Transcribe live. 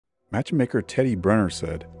Matchmaker Teddy Brenner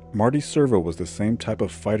said, Marty Servo was the same type of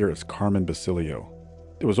fighter as Carmen Basilio.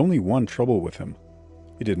 There was only one trouble with him.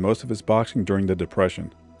 He did most of his boxing during the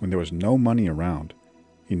Depression, when there was no money around.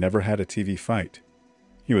 He never had a TV fight.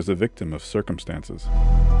 He was a victim of circumstances.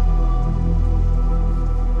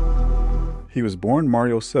 He was born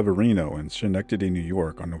Mario Severino in Schenectady, New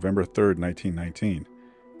York on November 3, 1919.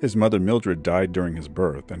 His mother Mildred died during his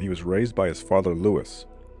birth, and he was raised by his father Louis,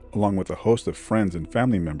 along with a host of friends and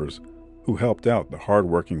family members who helped out the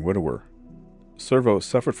hard-working widower. Servo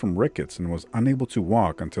suffered from rickets and was unable to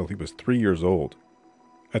walk until he was 3 years old.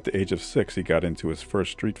 At the age of 6, he got into his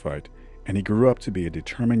first street fight, and he grew up to be a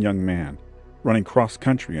determined young man, running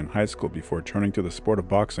cross-country in high school before turning to the sport of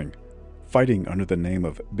boxing, fighting under the name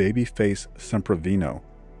of Babyface Semprevino.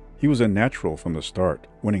 He was a natural from the start,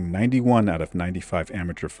 winning 91 out of 95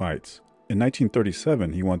 amateur fights. In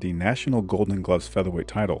 1937, he won the National Golden Gloves featherweight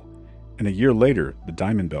title, and a year later, the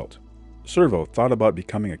Diamond Belt. Servo thought about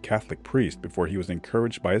becoming a Catholic priest before he was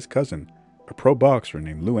encouraged by his cousin, a pro boxer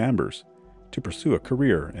named Lou Ambers, to pursue a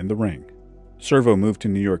career in the ring. Servo moved to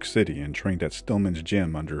New York City and trained at Stillman's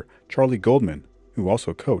Gym under Charlie Goldman, who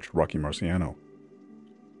also coached Rocky Marciano.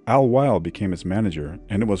 Al Weil became his manager,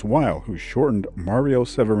 and it was Weil who shortened Mario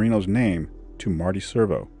Severino's name to Marty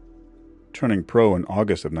Servo. Turning pro in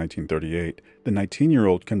August of 1938, the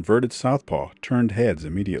 19-year-old converted southpaw turned heads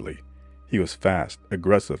immediately. He was fast,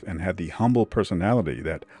 aggressive, and had the humble personality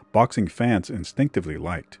that boxing fans instinctively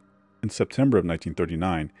liked. In September of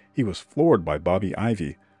 1939, he was floored by Bobby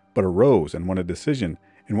Ivy, but arose and won a decision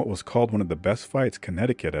in what was called one of the best fights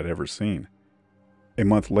Connecticut had ever seen. A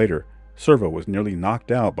month later, Servo was nearly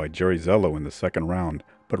knocked out by Jerry Zello in the second round,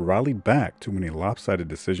 but rallied back to win a lopsided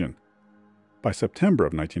decision. By September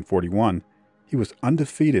of 1941, he was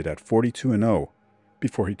undefeated at 42-0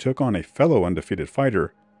 before he took on a fellow undefeated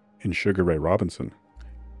fighter in Sugar Ray Robinson.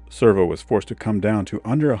 Servo was forced to come down to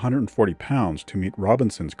under 140 pounds to meet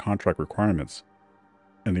Robinson's contract requirements.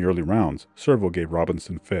 In the early rounds, Servo gave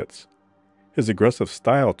Robinson fits. His aggressive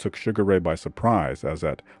style took Sugar Ray by surprise, as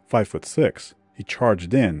at 5'6", he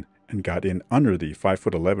charged in and got in under the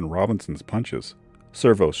 5'11" Robinson's punches.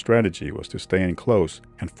 Servo's strategy was to stay in close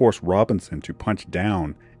and force Robinson to punch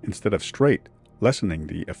down instead of straight, lessening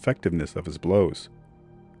the effectiveness of his blows.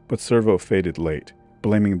 But Servo faded late,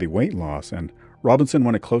 blaming the weight loss, and Robinson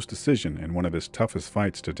won a close decision in one of his toughest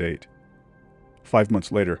fights to date. 5 months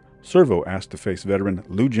later, Servo asked to face veteran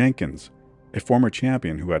Lou Jenkins, a former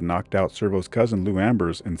champion who had knocked out Servo's cousin Lou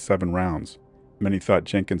Ambers in 7 rounds. Many thought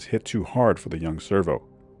Jenkins hit too hard for the young Servo,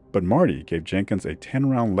 but Marty gave Jenkins a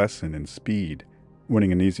 10-round lesson in speed,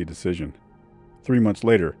 winning an easy decision. 3 months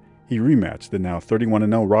later, he rematched the now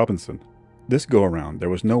 31-0 Robinson. This go-around, there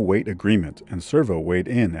was no weight agreement, and Servo weighed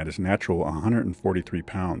in at his natural 143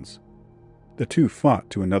 pounds. The two fought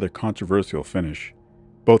to another controversial finish.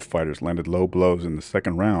 Both fighters landed low blows in the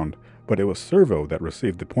second round, but it was Servo that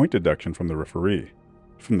received the point deduction from the referee.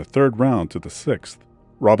 From the 3rd round to the 6th,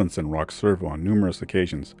 Robinson rocked Servo on numerous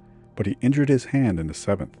occasions, but he injured his hand in the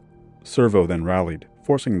 7th. Servo then rallied,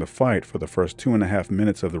 forcing the fight for the first 2.5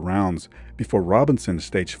 minutes of the rounds before Robinson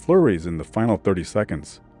staged flurries in the final 30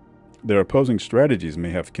 seconds. Their opposing strategies may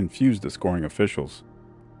have confused the scoring officials.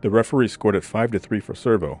 The referee scored it 5-3 for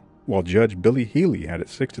Servo, while Judge Billy Healy had it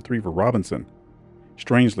 6-3 for Robinson.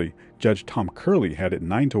 Strangely, Judge Tom Curley had it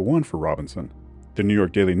 9-1 for Robinson. The New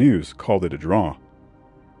York Daily News called it a draw.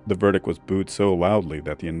 The verdict was booed so loudly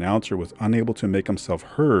that the announcer was unable to make himself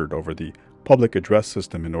heard over the public address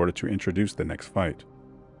system in order to introduce the next fight.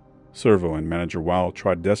 Servo and manager Weil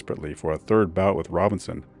tried desperately for a 3rd bout with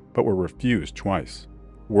Robinson, but were refused twice.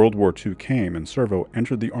 World War II came and Servo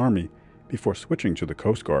entered the Army before switching to the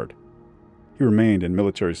Coast Guard. He remained in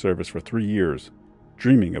military service for 3 years,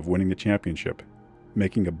 dreaming of winning the championship,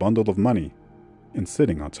 making a bundle of money, and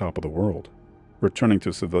sitting on top of the world. Returning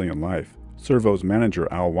to civilian life, Servo's manager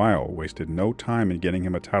Al Weil wasted no time in getting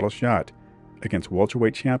him a title shot against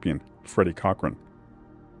welterweight champion Freddie Cochran.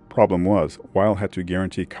 Problem was, Weil had to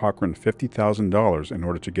guarantee Cochran $50,000 in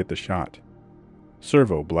order to get the shot.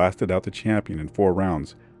 Servo blasted out the champion in 4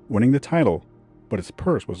 rounds, winning the title, but his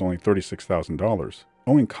purse was only $36,000.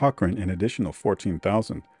 Owing Cochran an additional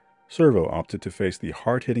 $14,000, Servo opted to face the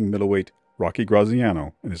hard-hitting middleweight Rocky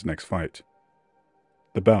Graziano in his next fight.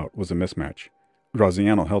 The bout was a mismatch.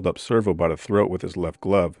 Graziano held up Servo by the throat with his left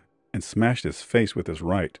glove and smashed his face with his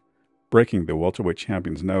right, breaking the welterweight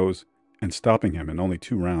champion's nose and stopping him in only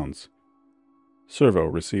 2 rounds. Servo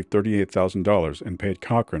received $38,000 and paid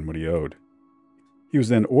Cochran what he owed. He was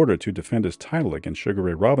then ordered to defend his title against Sugar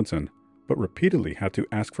Ray Robinson, but repeatedly had to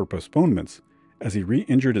ask for postponements as he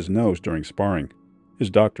re-injured his nose during sparring. His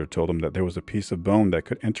doctor told him that there was a piece of bone that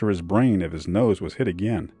could enter his brain if his nose was hit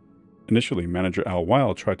again. Initially, manager Al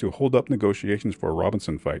Weil tried to hold up negotiations for a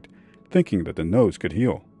Robinson fight, thinking that the nose could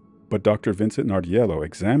heal. But Dr. Vincent Nardiello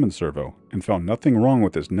examined Servo and found nothing wrong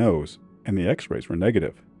with his nose, and the x-rays were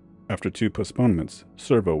negative. After 2 postponements,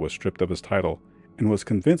 Servo was stripped of his title and was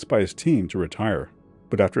convinced by his team to retire.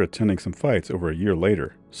 But after attending some fights over a year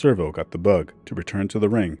later, Servo got the bug to return to the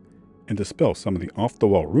ring and dispel some of the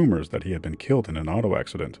off-the-wall rumors that he had been killed in an auto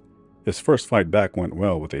accident. His first fight back went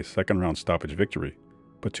well with a second-round stoppage victory,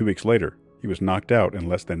 but 2 weeks later, he was knocked out in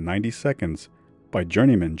less than 90 seconds by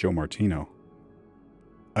journeyman Joe Martino.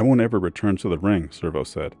 "I won't ever return to the ring," Servo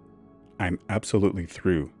said. "I'm absolutely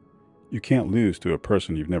through. You can't lose to a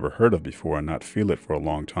person you've never heard of before and not feel it for a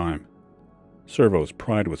long time." Servo's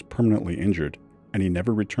pride was permanently injured, and he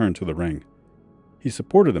never returned to the ring. He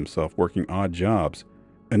supported himself working odd jobs,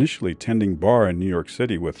 initially tending bar in New York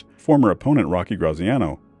City with former opponent Rocky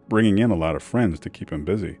Graziano, bringing in a lot of friends to keep him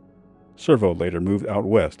busy. Servo later moved out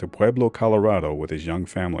west to Pueblo, Colorado with his young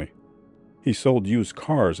family. He sold used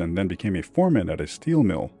cars and then became a foreman at a steel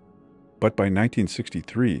mill. But by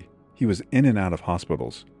 1963, he was in and out of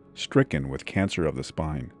hospitals, stricken with cancer of the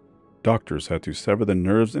spine. Doctors had to sever the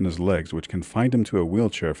nerves in his legs, which confined him to a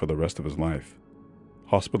wheelchair for the rest of his life.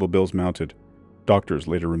 Hospital bills mounted. Doctors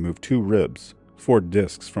later removed 2 ribs, 4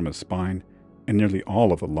 discs from his spine, and nearly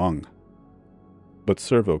all of a lung. But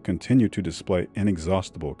Servo continued to display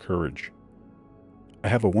inexhaustible courage. "I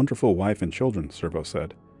have a wonderful wife and children," Servo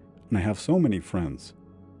said, "and I have so many friends.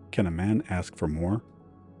 Can a man ask for more?"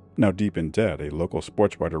 Now deep in debt, a local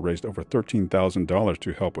sportswriter raised over $13,000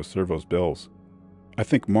 to help with Servo's bills. "I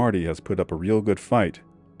think Marty has put up a real good fight,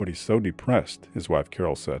 but he's so depressed," his wife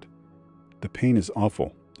Carol said. "The pain is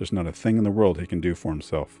awful. There's not a thing in the world he can do for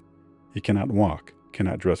himself. He cannot walk,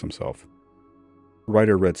 cannot dress himself."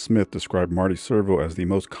 Writer Red Smith described Marty Servo as the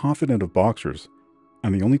most confident of boxers,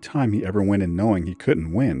 and the only time he ever went in knowing he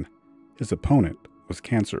couldn't win, his opponent was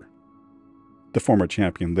cancer. The former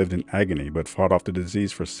champion lived in agony but fought off the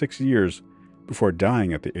disease for 6 years before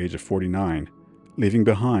dying at the age of 49, leaving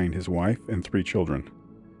behind his wife and 3 children.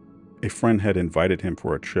 A friend had invited him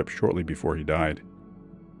for a trip shortly before he died.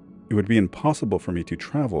 "It would be impossible for me to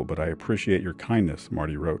travel, but I appreciate your kindness,"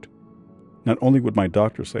 Marty wrote. "Not only would my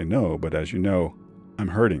doctor say no, but as you know, I'm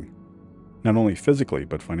hurting, not only physically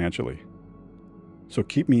but financially. So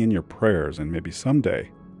keep me in your prayers and maybe someday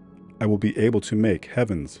I will be able to make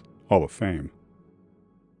Heaven's Hall of Fame."